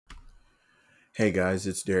Hey guys,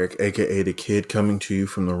 it's Derek, aka The Kid, coming to you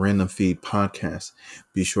from the Random Feed podcast.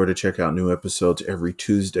 Be sure to check out new episodes every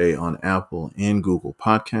Tuesday on Apple and Google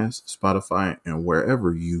Podcasts, Spotify, and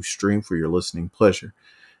wherever you stream for your listening pleasure.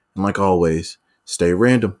 And like always, stay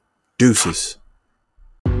random. Deuces.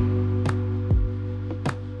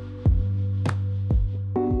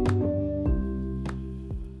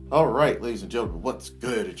 All right, ladies and gentlemen, what's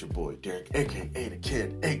good? It's your boy Derek, aka The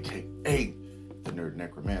Kid, aka the Nerd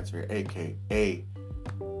Necromancer, aka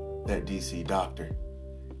that DC Doctor,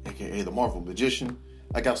 aka the Marvel Magician.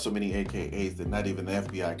 I got so many AKAs that not even the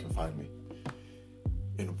FBI can find me.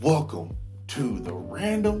 And welcome to the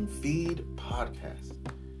Random Feed podcast,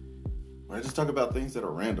 where I just talk about things that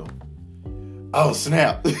are random. Oh,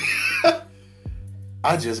 snap.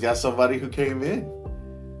 I just got somebody who came in.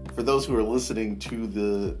 For those who are listening to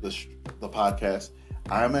the podcast,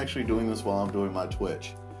 I'm actually doing this while I'm doing my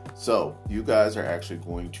Twitch. So you guys are actually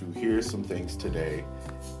going to hear some things today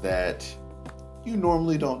that you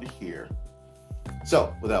normally don't hear.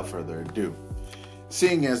 So without further ado,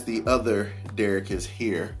 seeing as the other Derek is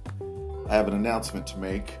here, I have an announcement to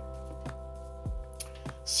make.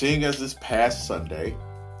 Seeing as this past Sunday,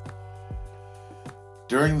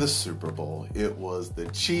 during the Super Bowl, it was the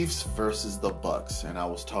Chiefs versus the Bucks, and I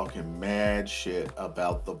was talking mad shit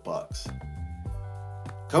about the Bucks.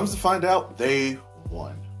 Comes to find out, they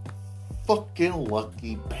won. Fucking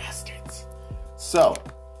lucky bastards. So,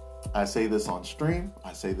 I say this on stream,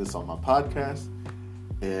 I say this on my podcast,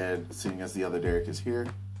 and seeing as the other Derek is here,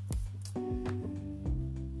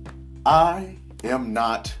 I am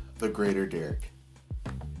not the greater Derek.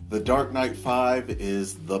 The Dark Knight 5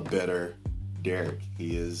 is the better Derek.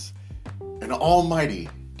 He is an almighty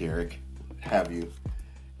Derek, have you.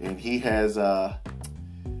 And he has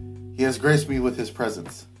graced me with his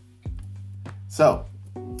presence. So,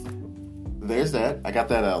 there's that. I got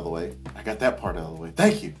that out of the way. I got that part out of the way.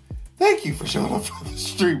 Thank you. Thank you for showing up for the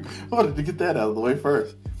stream. I wanted to get that out of the way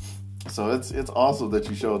first. So it's awesome that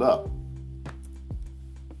you showed up.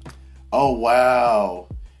 Oh, wow.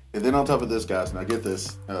 And then on top of this, guys, now get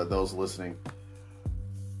this, those listening.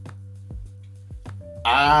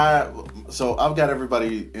 So I've got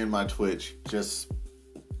everybody in my Twitch just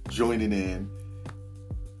joining in.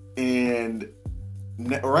 And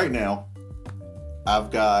right now, I've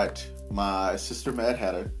got my sister Mad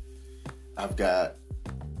Hatter. I've got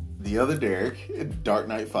the other Derek, Dark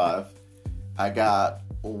Knight 5. I got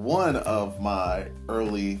one of my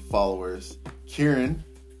early followers, Kieran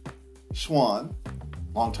Schwan.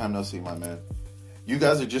 Long time no see, my man. You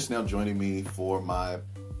guys are just now joining me for my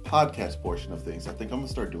podcast portion of things. I think I'm gonna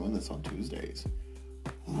start doing this on Tuesdays.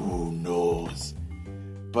 Who knows?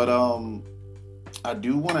 But I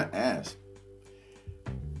do want to ask,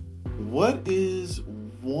 what is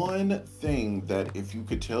one thing that if you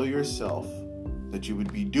could tell yourself that you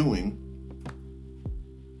would be doing,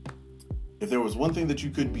 if there was one thing that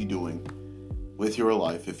you could be doing with your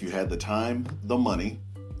life, if you had the time, the money,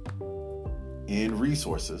 and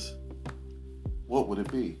resources, what would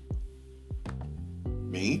it be?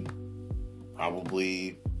 Me?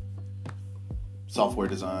 Probably software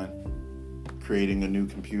design, creating a new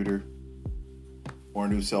computer or a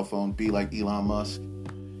new cell phone, be like Elon Musk,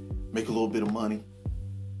 make a little bit of money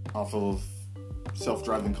off of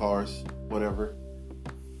self-driving cars, whatever.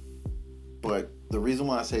 But the reason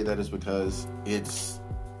why I say that is because it's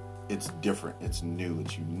different, it's new,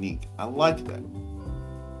 it's unique. I like that.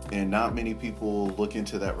 And not many people look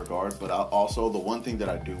into that regard, but also the one thing that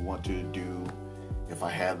I do want to do, if I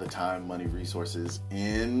had the time, money, resources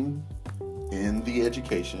in the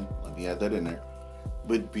education, let me add that in there,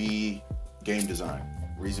 would be game design.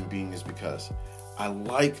 Reason being is because I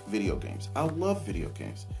like video games. I love video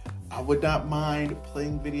games. I would not mind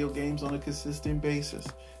playing video games on a consistent basis.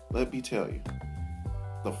 Let me tell you,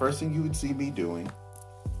 the first thing you would see me doing,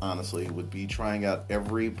 honestly, would be trying out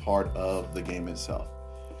every part of the game itself.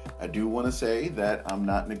 I do want to say that I'm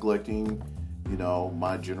not neglecting,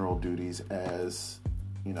 my general duties as,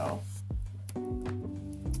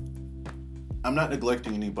 I'm not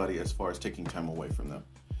neglecting anybody as far as taking time away from them.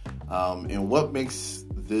 And what makes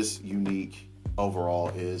this unique overall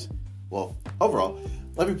is,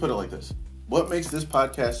 let me put it like this. What makes this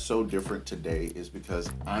podcast so different today is because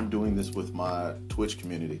I'm doing this with my Twitch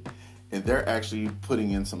community, and they're actually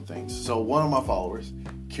putting in some things. So one of my followers,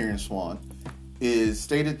 Kieran Swan, is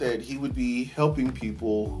stated that he would be helping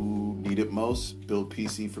people who need it most, build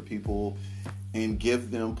PC for people, and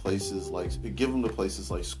give them to places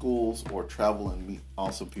like schools or travel and meet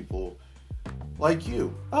awesome people like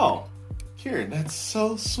you. Oh, Kieran, that's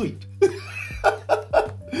so sweet.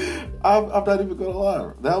 I'm not even gonna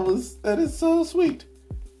lie. That is so sweet.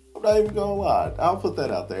 I'm not even gonna lie. I'll put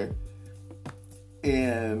that out there.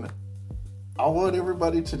 And I want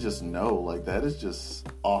everybody to just know, like, that is just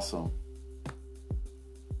awesome.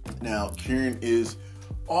 Now, Kieran is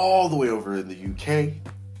all the way over in the UK.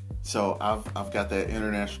 So I've got that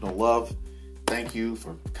international love. Thank you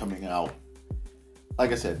for coming out.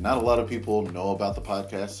 Like I said, not a lot of people know about the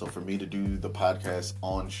podcast. So for me to do the podcast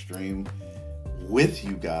on stream with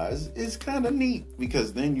you guys is kind of neat,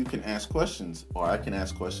 because then you can ask questions, or I can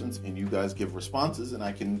ask questions and you guys give responses, and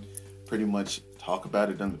I can pretty much talk about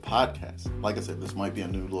it on the podcast. Like I said, this might be a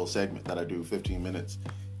new little segment that I do 15 minutes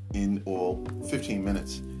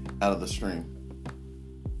out of the stream.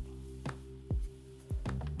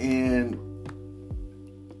 And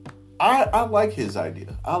I like his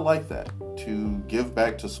idea. I like that. To give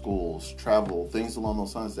back to schools, travel, things along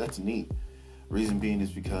those lines. That's neat. Reason being is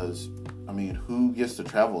because, I mean, who gets to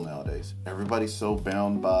travel nowadays? Everybody's so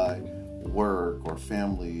bound by work or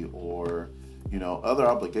family or, other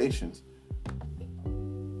obligations.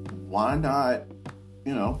 Why not,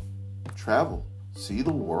 travel, see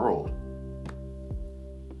the world.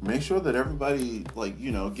 Make sure that everybody,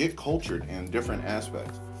 get cultured in different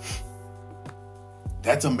aspects.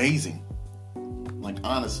 That's amazing. Like,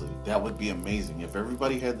 honestly, that would be amazing. If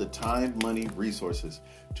everybody had the time, money, resources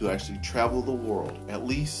to actually travel the world at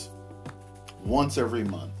least once every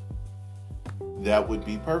month, that would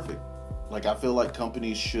be perfect. Like, I feel like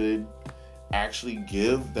companies should actually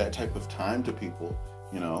give that type of time to people,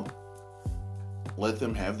 let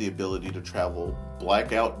them have the ability to travel,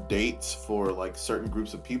 black out dates for like certain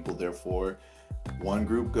groups of people. Therefore, one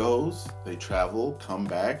group goes, they travel, come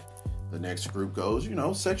back, the next group goes,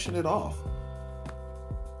 section it off.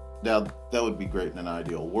 Now, that would be great in an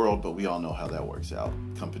ideal world, but we all know how that works out.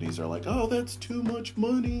 Companies are like, oh, that's too much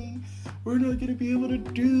money. We're not going to be able to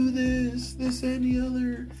do this, and the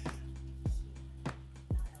other.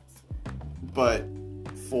 But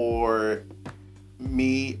for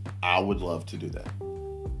me, I would love to do that.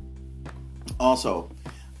 Also,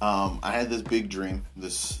 I had this big dream,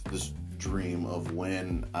 this dream of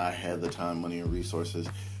when I had the time, money, and resources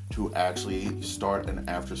to actually start an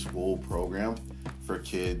after-school program for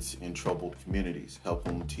kids in troubled communities. Help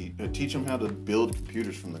them teach them how to build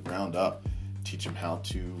computers from the ground up. Teach them how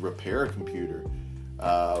to repair a computer.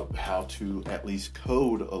 How to at least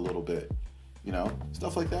code a little bit.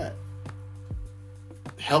 Stuff like that.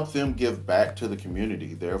 Help them give back to the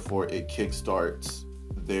community. Therefore, it kickstarts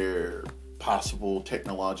their possible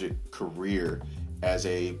technologic career as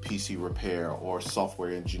a PC repair or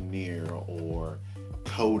software engineer or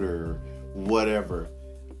coder, whatever.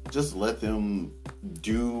 Just let them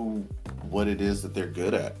do what it is that they're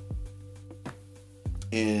good at.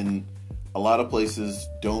 And a lot of places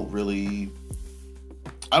I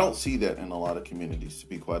don't see that in a lot of communities, to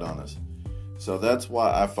be quite honest. So that's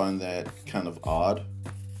why I find that kind of odd.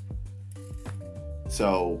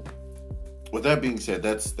 So with that being said,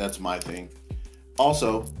 that's my thing.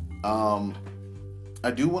 Also,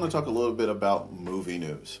 I do want to talk a little bit about movie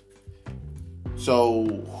news.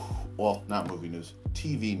 So, well, not movie news,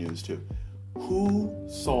 TV news too. Who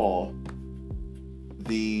saw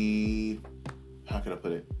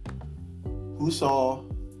Who saw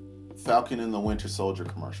Falcon and the Winter Soldier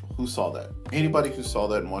commercial? Who saw that? Anybody who saw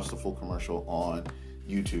that and watched the full commercial on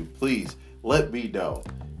YouTube, please let me know,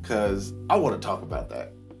 because I want to talk about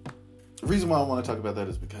that. The reason why I want to talk about that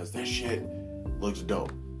is because that shit looks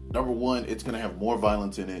dope. Number one, it's going to have more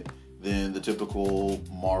violence in it than the typical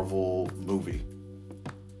Marvel movie.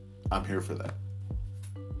 I'm here for that.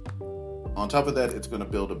 On top of that, it's going to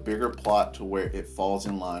build a bigger plot to where it falls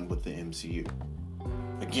in line with the MCU.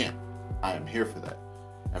 Again, I am here for that.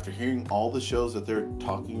 After hearing all the shows that they're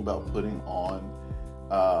talking about putting on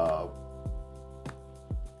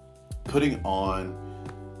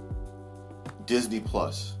Disney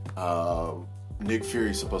Plus, Nick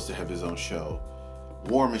Fury's supposed to have his own show.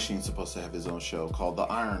 War Machine's supposed to have his own show called The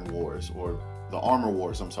Iron Wars, or The Armor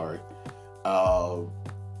Wars, I'm sorry.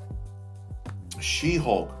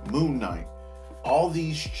 She-Hulk, Moon Knight, all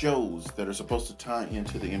these shows that are supposed to tie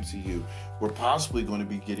into the MCU. We're possibly going to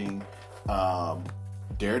be getting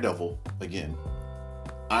Daredevil again,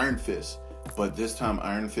 Iron Fist, but this time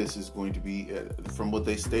Iron Fist is going to be, from what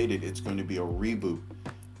they stated, it's going to be a reboot,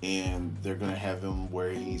 and they're going to have him where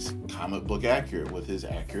he's comic book accurate with his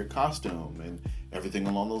accurate costume and everything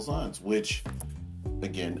along those lines, which,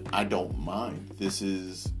 again, I don't mind. This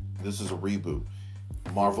is a reboot.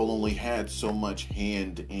 Marvel only had so much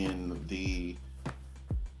hand in the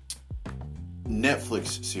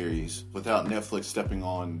Netflix series without Netflix stepping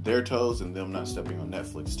on their toes and them not stepping on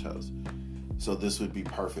Netflix toes. So this would be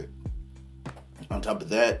perfect. On top of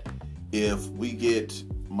that, if we get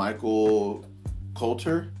Michael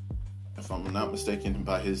Coulter, if I'm not mistaken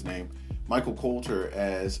by his name, Michael Coulter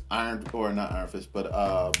as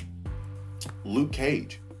Luke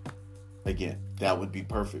Cage. Again, that would be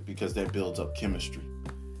perfect because that builds up chemistry.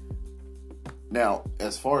 Now,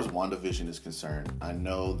 as far as WandaVision is concerned, I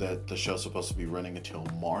know that the show's supposed to be running until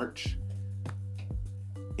March.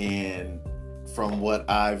 And from what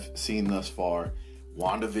I've seen thus far,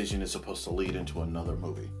 WandaVision is supposed to lead into another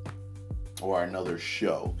movie or another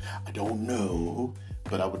show. I don't know,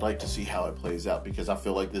 but I would like to see how it plays out because I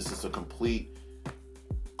feel like this is a complete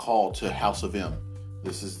call to House of M.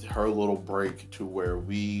 This is her little break to where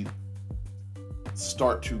we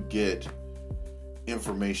start to get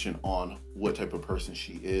information on what type of person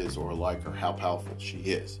she is or like her, how powerful she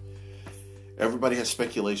is. Everybody has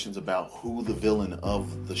speculations about who the villain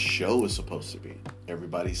of the show is supposed to be.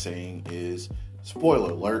 Everybody's saying is, spoiler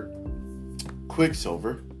alert,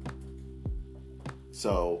 Quicksilver.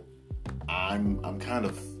 So I'm kind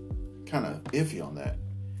of iffy on that.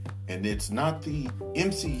 And it's not the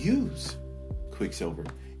MCU's Quicksilver.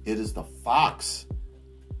 It is the Fox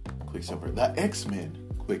Quicksilver, the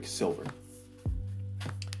X-Men Quicksilver.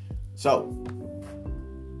 So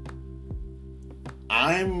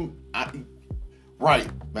right,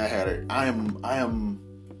 Mad Hatter. I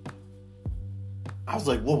was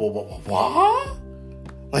like, what?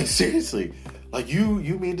 Like, seriously? Like, you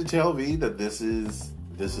mean to tell me that this is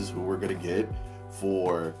who we're gonna get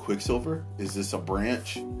for Quicksilver? Is this a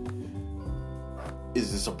branch?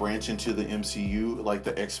 Is this a branch into the MCU, like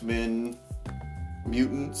the X-Men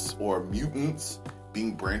mutants or mutants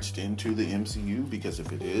being branched into the MCU? Because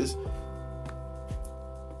if it is,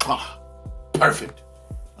 perfect.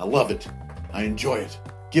 I love it. I enjoy it.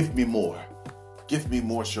 Give me more. Give me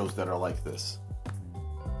more shows that are like this.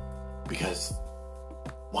 Because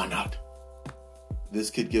why not? This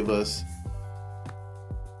could give us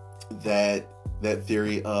that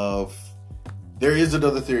theory of, there is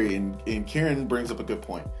another theory, and Kieran brings up a good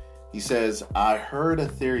point. He says, I heard a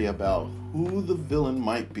theory about who the villain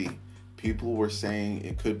might be. People were saying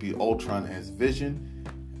it could be Ultron as Vision,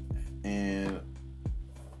 and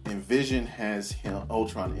Vision has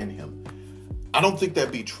Ultron in him. I don't think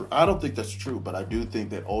that'd be true. I don't think that's true, but I do think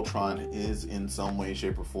that Ultron is in some way,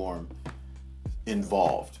 shape, or form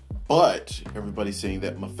involved. But everybody's saying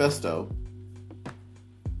that Mephisto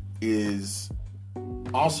is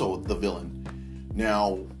also the villain.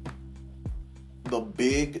 Now, the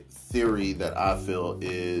big theory that I feel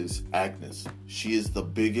is Agnes. She is the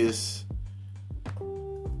biggest.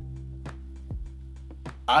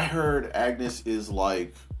 I heard Agnes is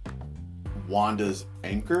like Wanda's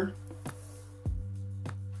anchor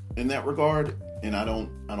in that regard, and I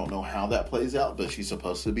don't know how that plays out, but she's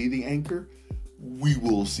supposed to be the anchor. We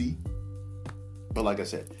will see. But like I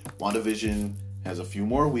said, WandaVision has a few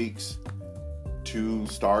more weeks to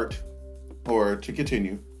start or to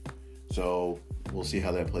continue. So we'll see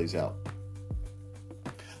how that plays out.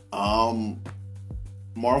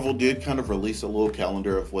 Marvel did kind of release a little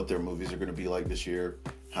calendar of what their movies are going to be like this year,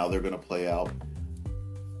 how they're going to play out.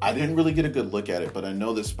 I didn't really get a good look at it, but I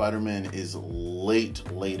know that Spider-Man is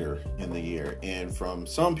later in the year. And from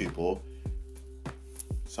some people,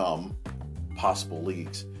 some possible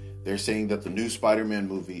leaks, they're saying that the new Spider-Man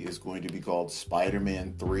movie is going to be called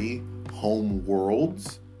Spider-Man 3 Home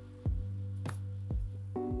Worlds.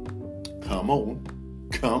 Come on.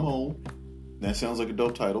 That sounds like a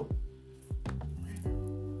dope title.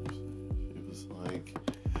 It was like,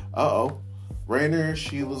 Rainer,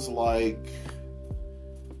 she was like,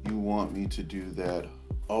 you want me to do that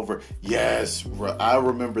over? Yes, I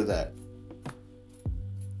remember that.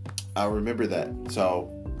 So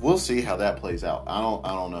we'll see how that plays out. I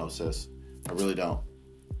don't know, sis. I really don't.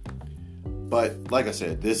 But like I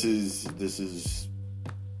said, this is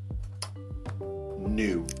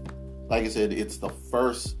new. Like I said, it's the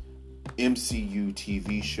first MCU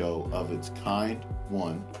TV show of its kind,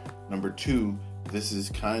 one. Number two, this is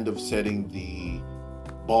kind of setting the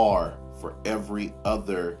bar for every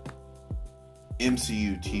other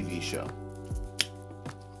MCU TV show.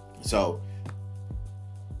 So,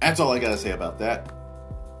 that's all I gotta say about that.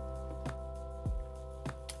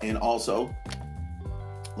 And also,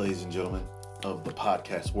 ladies and gentlemen of the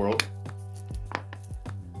podcast world,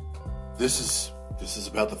 this is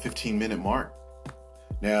about the 15-minute mark.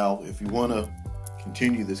 Now, if you want to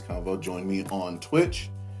continue this convo, join me on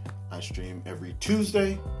Twitch. I stream every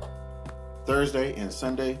Tuesday, Thursday, and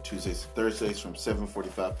Sunday. Tuesdays and Thursdays from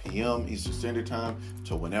 7:45 p.m. Eastern Standard Time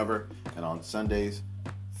to whenever. And on Sundays,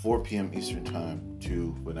 4 p.m. Eastern Time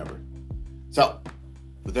to whenever. So,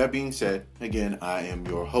 with that being said, again, I am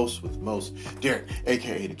your host with most, Derek,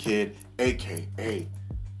 a.k.a. The Kid, a.k.a.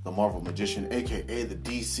 the Marvel Magician, a.k.a. the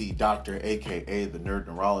DC Doctor, a.k.a. the Nerd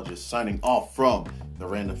Neurologist, signing off from the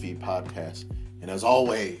Random Feed Podcast. And as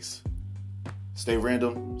always, stay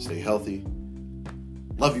random, stay healthy.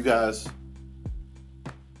 Love you guys.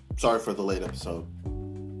 Sorry for the late episode.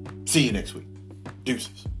 See you next week.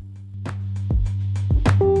 Deuces.